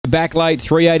back late,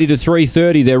 380 to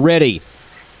 330. They're ready.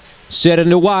 Set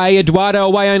and away. Eduardo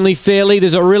away only fairly.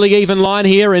 There's a really even line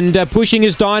here, and pushing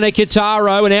is Dinah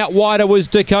Kitaro, and out wider was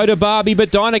Dakota Barbie, but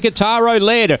Dinah Kitaro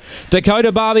led.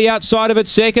 Dakota Barbie outside of it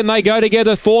second. They go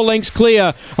together 4 lengths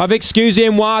clear of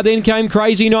Excuse-Moi. Then came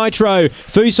Crazy Nitro.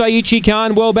 Fusaichi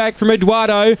Khan well back from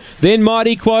Eduardo. Then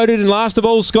Mighty Quoted, and last of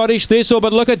all Scottish Thistle.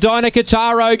 But look at Dinah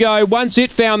Kitaro go. Once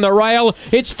it found the rail,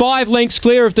 it's 5 lengths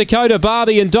clear of Dakota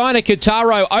Barbie, and Dinah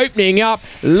Kitaro opening up,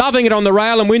 loving it on the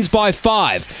rail, and wins by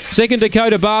 5. Second,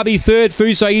 Dakota Barbie. Third,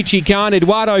 Fusaichi Khan.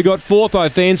 Eduardo got 4th, I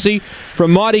fancy. From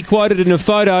Mighty Quoted in a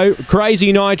photo,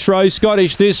 Crazy Nitro,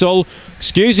 Scottish Thistle.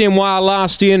 Excuse-Moi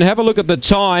last in. Have a look at the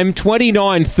time.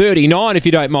 29.39, if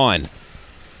you don't mind.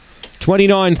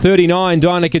 29.39,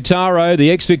 Dinah Kitaro, the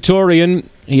ex-Victorian.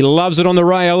 He loves it on the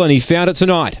rail, and he found it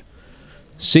tonight.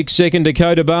 6 second,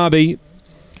 Dakota Barbie.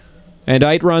 And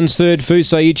 8 runs third,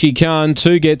 Fusaichi Khan.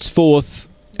 2 gets 4th,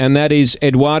 and that is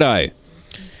Eduardo.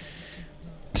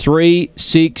 3,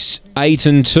 6, 8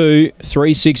 and 2.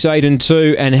 3, 6, 8 and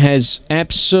 2, and has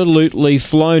absolutely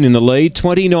flown in the lead.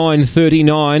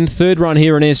 29.39. Third run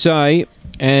here in SA,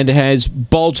 and has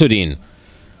bolted in.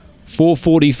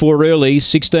 4:44 early,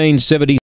 16:70.